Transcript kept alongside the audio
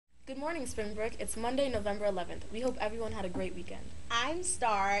Good morning, Springbrook. It's Monday, November 11th. We hope everyone had a great weekend. I'm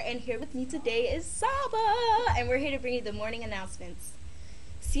Star, and here with me today is Saba, and we're here to bring you the morning announcements.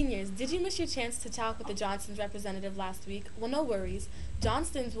 Seniors, did you miss your chance to talk with the Johnston's representative last week? Well, no worries.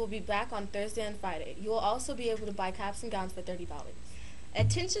 Johnston's will be back on Thursday and Friday. You will also be able to buy caps and gowns for $30.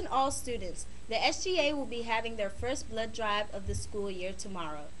 Attention all students. The SGA will be having their first blood drive of the school year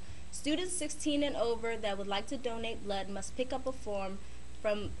tomorrow. Students 16 and over that would like to donate blood must pick up a form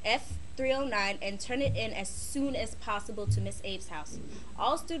from F309 and turn it in as soon as possible to Miss Abe's house.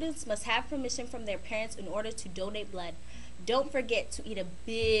 All students must have permission from their parents in order to donate blood. Don't forget to eat a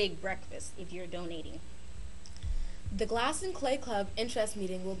big breakfast if you're donating. The Glass and Clay Club interest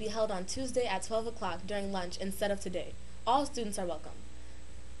meeting will be held on Tuesday at 12 o'clock during lunch instead of today. All students are welcome.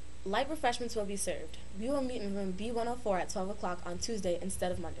 Light refreshments will be served. We will meet in room B104 at 12 o'clock on Tuesday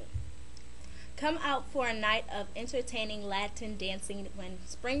instead of Monday. Come out for a night of entertaining Latin dancing when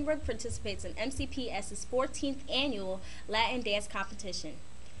Springbrook participates in MCPS's 14th annual Latin dance competition.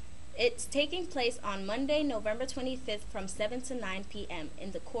 It's taking place on Monday, November 25th from 7 to 9 p.m.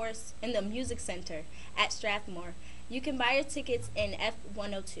 in the Music Center at Strathmore. You can buy your tickets in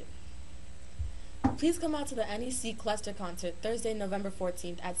F102. Please come out to the NEC Cluster Concert Thursday, November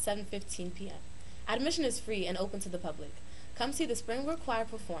 14th at 7:15 p.m. Admission is free and open to the public. Come see the Springbrook Choir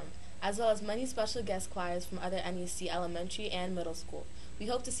perform, as well as many special guest choirs from other NEC elementary and middle school. We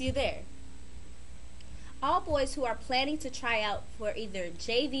hope to see you there. All boys who are planning to try out for either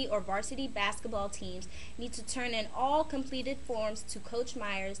JV or varsity basketball teams need to turn in all completed forms to Coach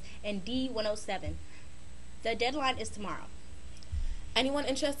Myers and D107. The deadline is tomorrow. Anyone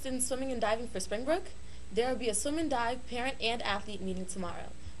interested in swimming and diving for Springbrook? There will be a swim and dive parent and athlete meeting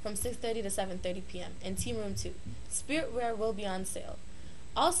tomorrow from 6:30 to 7:30 p.m. in Team Room 2. Spirit wear will be on sale.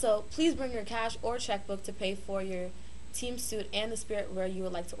 Also, please bring your cash or checkbook to pay for your team suit and the spirit wear you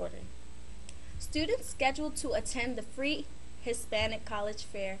would like to order. Students scheduled to attend the free Hispanic College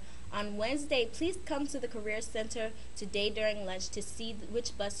Fair on Wednesday, please come to the Career Center today during lunch to see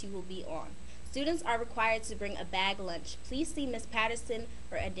which bus you will be on. Students are required to bring a bag lunch. Please see Ms. Patterson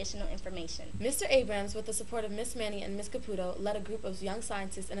for additional information. Mr. Abrams, with the support of Miss Manny and Miss Caputo, led a group of young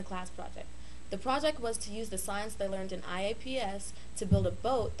scientists in a class project. The project was to use the science they learned in IAPS to build a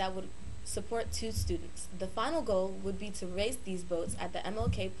boat that would support 2 students. The final goal would be to race these boats at the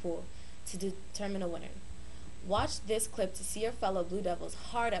MLK pool to determine a winner. Watch this clip to see your fellow Blue Devils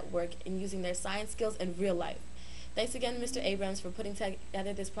hard at work in using their science skills in real life. Thanks again, Mr. Abrams, for putting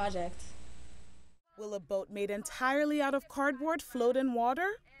together this project. Will a boat made entirely out of cardboard float in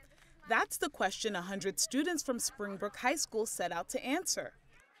water? That's the question 100 students from Springbrook High School set out to answer.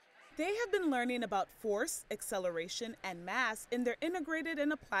 They have been learning about force, acceleration, and mass in their integrated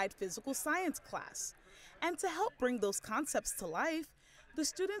and applied physical science class. And to help bring those concepts to life, the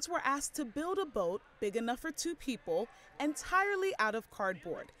students were asked to build a boat big enough for 2 people entirely out of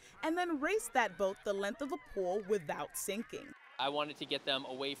cardboard, and then race that boat the length of a pool without sinking. I wanted to get them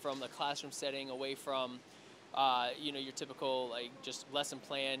away from the classroom setting, away from your typical just lesson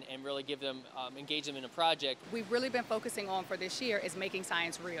plan, and really give them, engage them in a project. We've really been focusing on for this year is making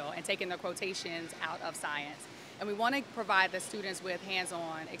science real and taking the quotations out of science. And we want to provide the students with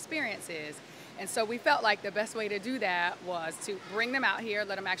hands-on experiences. And so we felt like the best way to do that was to bring them out here,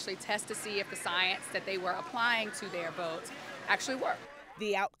 let them actually test to see if the science that they were applying to their boats actually worked.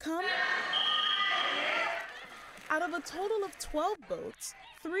 The outcome? Out of a total of 12 boats,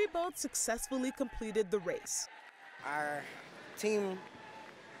 3 boats successfully completed the race. Our team,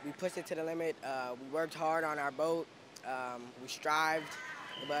 we pushed it to the limit. We worked hard on our boat. We strived,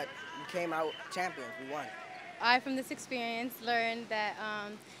 but we came out champions. We won. I, from this experience, learned that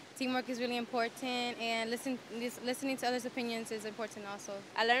teamwork is really important, and listening to others' opinions is important also.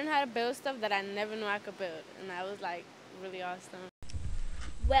 I learned how to build stuff that I never knew I could build, and that was really awesome.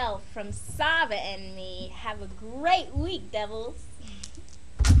 Well, from Saba and me, have a great week, Devils.